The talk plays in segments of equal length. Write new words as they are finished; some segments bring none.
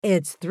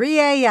It's 3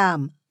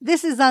 a.m.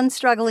 This is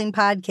Unstruggling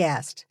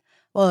Podcast.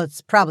 Well, it's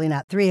probably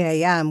not 3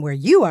 a.m. where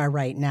you are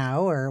right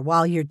now or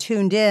while you're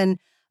tuned in,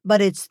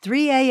 but it's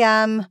 3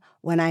 a.m.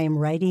 when I am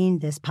writing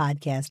this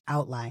podcast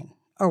outline,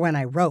 or when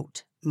I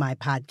wrote my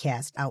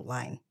podcast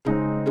outline.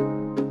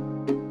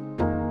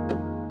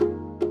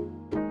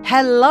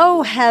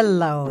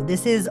 Hello.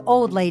 This is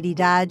Old Lady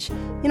Dodge.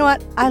 You know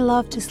what? I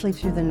love to sleep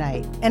through the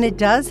night, and it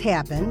does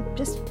happen,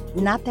 just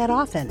not that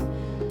often.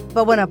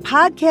 But when a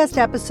podcast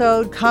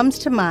episode comes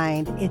to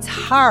mind, it's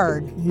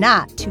hard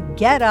not to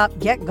get up,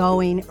 get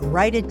going,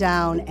 write it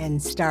down,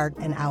 and start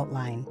an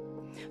outline.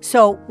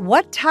 So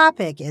what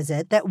topic is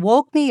it that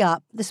woke me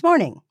up this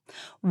morning?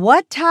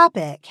 What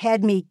topic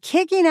had me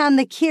kicking on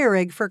the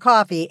Keurig for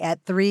coffee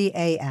at 3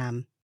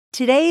 a.m.?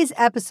 Today's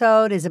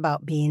episode is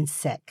about being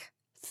sick.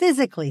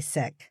 Physically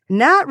sick.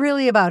 Not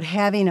really about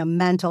having a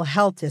mental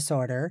health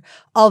disorder,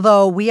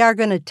 although we are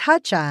going to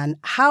touch on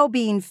how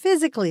being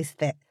physically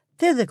sick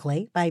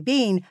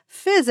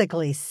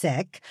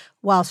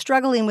while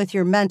struggling with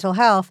your mental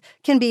health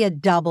can be a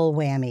double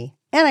whammy.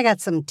 And I got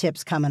some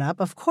tips coming up,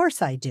 of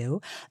course I do,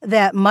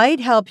 that might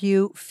help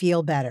you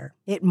feel better.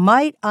 It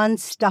might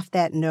unstuff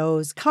that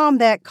nose, calm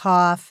that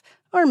cough,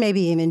 or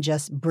maybe even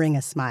just bring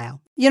a smile.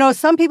 You know,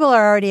 some people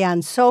are already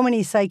on so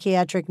many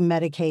psychiatric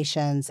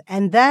medications,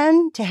 and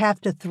then to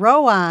have to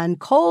throw on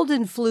cold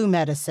and flu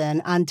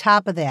medicine on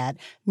top of that,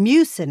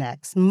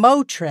 Mucinex,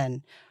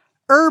 Motrin,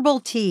 herbal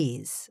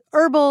teas.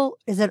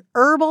 Is it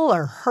herbal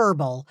or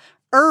herbal?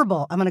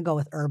 Herbal. I'm going to go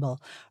with herbal.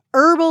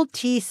 Herbal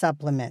tea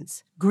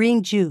supplements,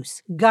 green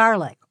juice,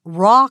 garlic,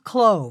 raw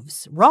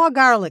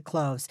garlic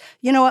cloves.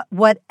 You know what?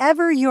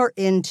 Whatever you're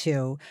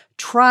into,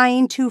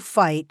 trying to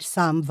fight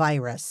some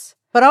virus.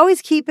 But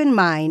always keep in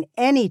mind,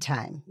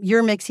 anytime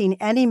you're mixing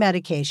any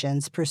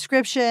medications,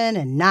 prescription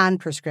and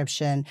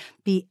non-prescription,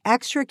 be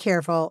extra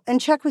careful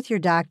and check with your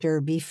doctor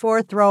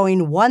before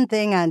throwing one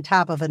thing on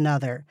top of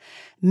another.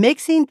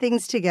 Mixing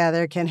things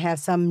together can have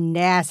some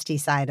nasty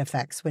side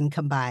effects when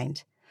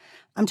combined.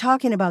 I'm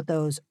talking about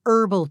those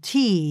herbal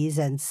teas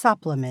and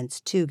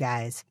supplements too,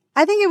 guys.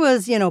 I think it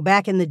was,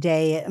 back in the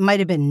day, it might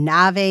have been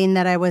Navain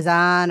that I was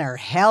on or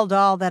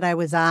Haldol that I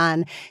was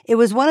on. It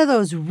was one of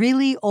those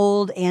really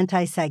old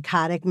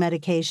antipsychotic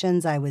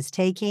medications I was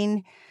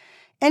taking.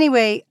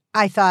 Anyway,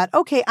 I thought,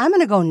 okay, I'm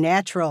going to go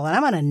natural and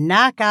I'm going to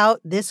knock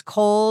out this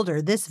cold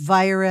or this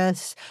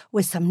virus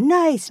with some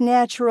nice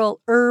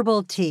natural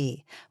herbal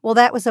tea. Well,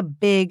 that was a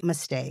big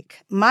mistake.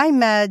 My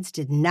meds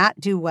did not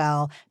do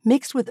well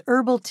mixed with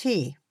herbal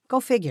tea. Go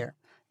figure.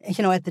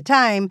 At the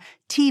time,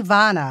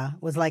 Teavana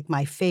was like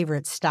my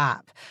favorite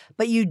stop.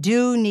 But you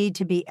do need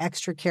to be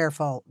extra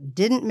careful.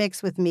 Didn't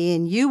mix with me,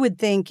 and you would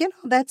think,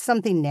 that's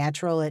something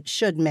natural. It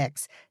should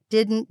mix.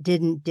 Didn't.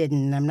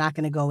 I'm not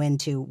going to go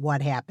into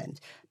what happened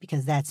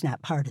because that's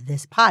not part of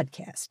this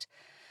podcast.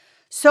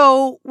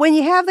 So when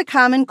you have the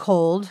common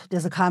cold,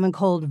 does the common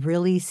cold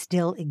really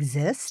still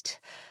exist?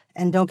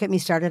 And don't get me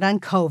started on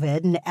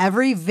COVID and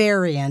every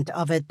variant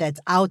of it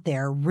that's out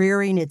there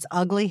rearing its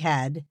ugly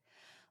head.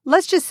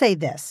 Let's just say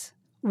this.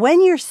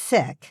 When you're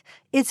sick,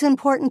 it's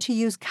important to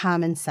use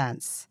common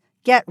sense.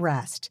 Get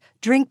rest.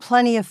 Drink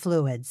plenty of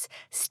fluids.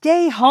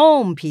 Stay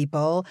home,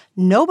 people.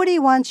 Nobody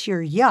wants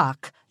your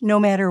yuck, no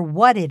matter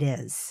what it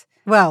is.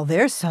 Well,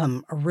 there's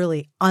some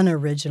really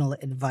unoriginal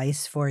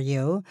advice for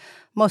you.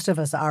 Most of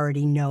us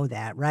already know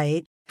that,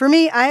 right? For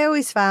me, I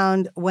always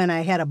found when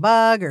I had a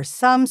bug or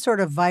some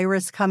sort of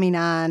virus coming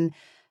on,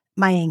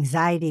 my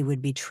anxiety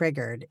would be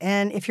triggered.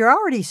 And if you're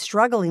already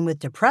struggling with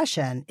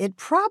depression, it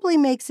probably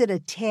makes it a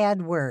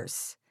tad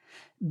worse.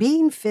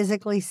 Being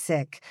physically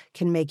sick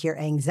can make your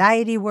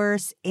anxiety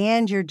worse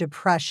and your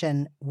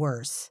depression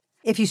worse.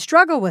 If you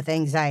struggle with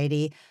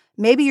anxiety,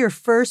 maybe your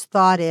first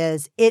thought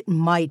is, it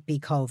might be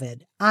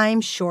COVID. I'm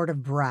short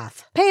of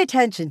breath. Pay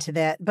attention to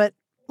that, but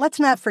let's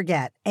not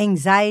forget,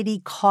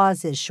 anxiety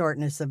causes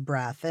shortness of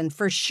breath. And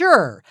for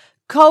sure,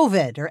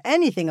 COVID or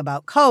anything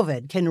about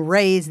COVID can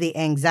raise the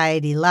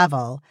anxiety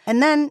level,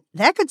 and then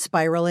that could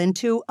spiral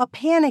into a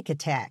panic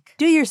attack.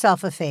 Do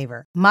yourself a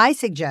favor. My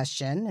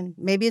suggestion, and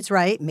maybe it's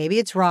right, maybe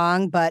it's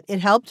wrong, but it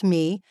helped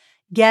me,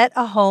 get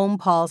a home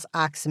pulse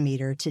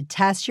oximeter to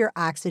test your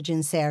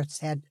oxygen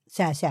saturation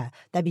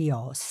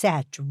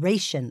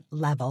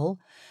level.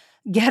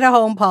 Get a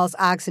home pulse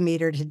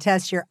oximeter to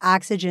test your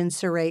oxygen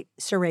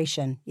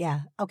saturation.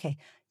 Yeah, okay.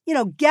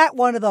 Get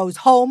one of those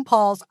home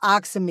pulse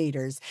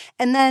oximeters.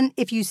 And then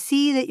if you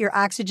see that your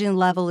oxygen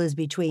level is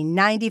between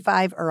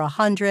 95 or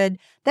 100,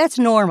 that's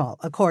normal,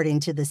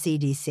 according to the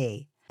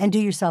CDC. And do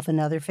yourself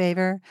another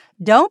favor.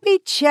 Don't be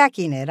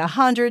checking it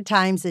 100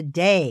 times a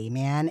day,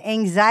 man.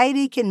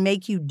 Anxiety can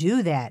make you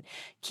do that.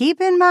 Keep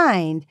in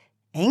mind,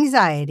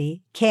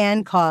 anxiety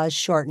can cause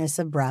shortness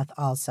of breath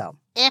also.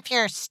 If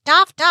you're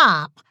stuffed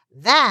up,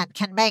 that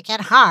can make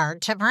it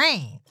hard to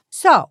breathe.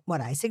 So,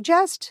 what I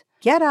suggest,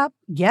 get up,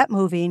 get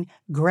moving,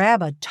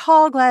 grab a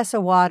tall glass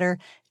of water,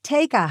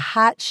 take a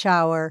hot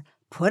shower,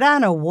 put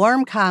on a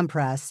warm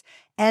compress,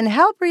 and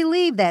help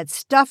relieve that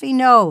stuffy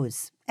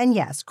nose. And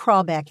yes,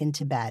 crawl back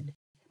into bed.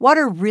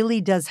 Water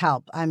really does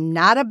help. I'm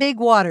not a big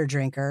water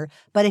drinker,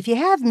 but if you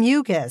have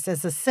mucus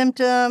as a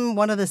symptom,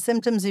 one of the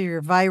symptoms of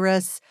your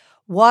virus,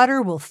 water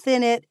will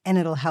thin it and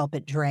it'll help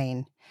it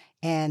drain.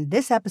 And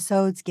this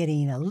episode's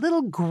getting a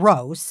little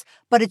gross,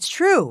 but it's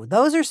true.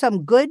 Those are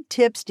some good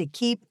tips to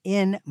keep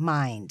in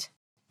mind.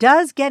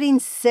 Does getting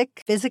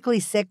sick, physically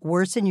sick,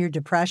 worsen your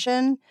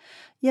depression?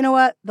 You know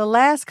what? The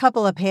last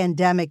couple of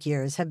pandemic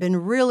years have been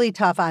really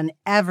tough on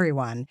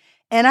everyone,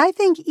 and I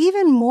think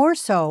even more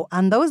so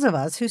on those of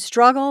us who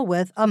struggle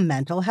with a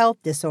mental health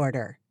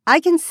disorder. I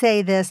can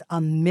say this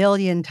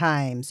 1,000,000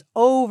 times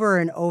over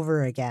and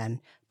over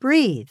again.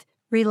 Breathe,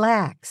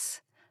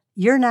 relax.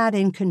 You're not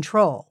in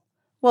control.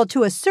 Well,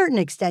 to a certain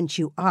extent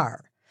you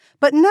are.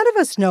 But none of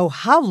us know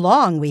how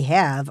long we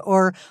have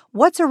or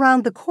what's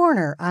around the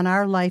corner on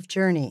our life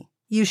journey.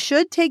 You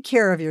should take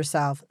care of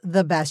yourself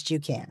the best you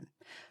can.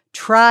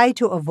 Try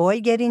to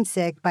avoid getting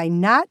sick by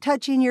not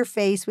touching your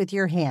face with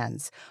your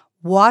hands.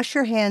 Wash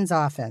your hands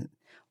often.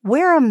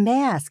 Wear a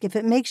mask if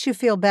it makes you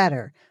feel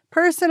better.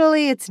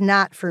 Personally, it's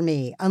not for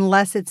me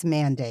unless it's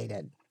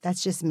mandated.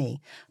 That's just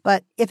me.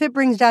 But if it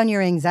brings down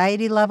your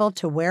anxiety level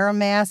to wear a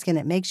mask and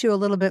it makes you a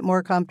little bit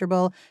more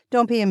comfortable,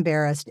 don't be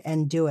embarrassed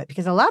and do it,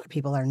 because a lot of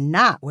people are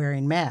not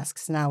wearing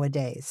masks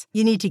nowadays.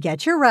 You need to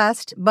get your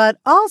rest, but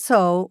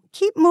also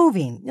keep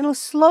moving.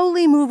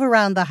 Slowly move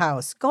around the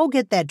house. Go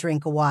get that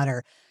drink of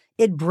water.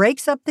 It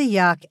breaks up the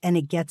yuck and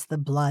it gets the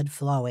blood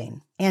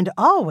flowing. And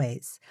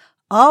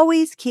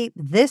always keep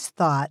this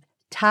thought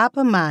top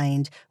of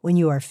mind when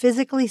you are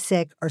physically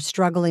sick or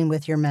struggling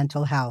with your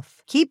mental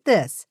health. Keep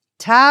this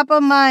top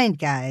of mind,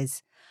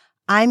 guys.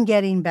 I'm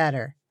getting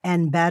better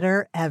and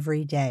better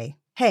every day.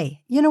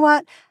 Hey, you know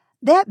what?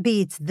 That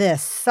beats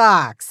this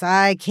sucks.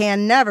 I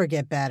can never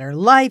get better.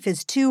 Life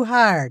is too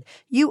hard.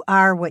 You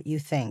are what you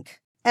think.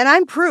 And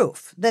I'm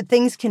proof that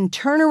things can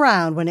turn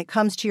around when it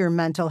comes to your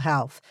mental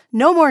health.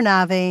 No more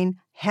Navain,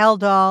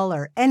 Haldol,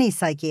 or any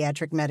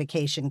psychiatric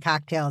medication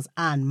cocktails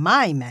on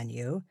my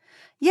menu.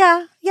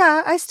 Yeah,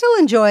 I still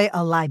enjoy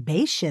a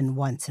libation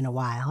once in a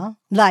while.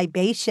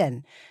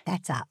 Libation.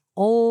 That's a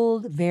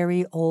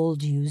very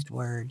old used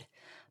word.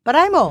 But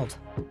I'm old.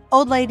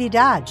 Old Lady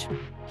Dodge.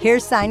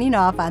 Here's signing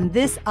off on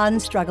this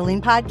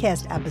Unstruggling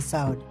podcast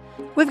episode.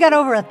 We've got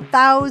over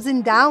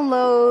 1,000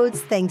 downloads.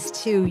 Thanks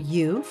to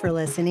you for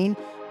listening.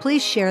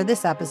 Please share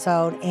this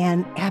episode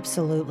and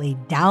absolutely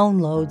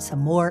download some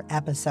more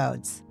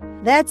episodes.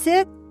 That's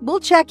it. We'll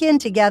check in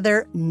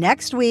together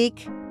next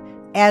week.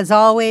 As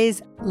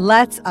always,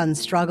 let's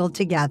unstruggle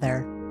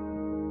together.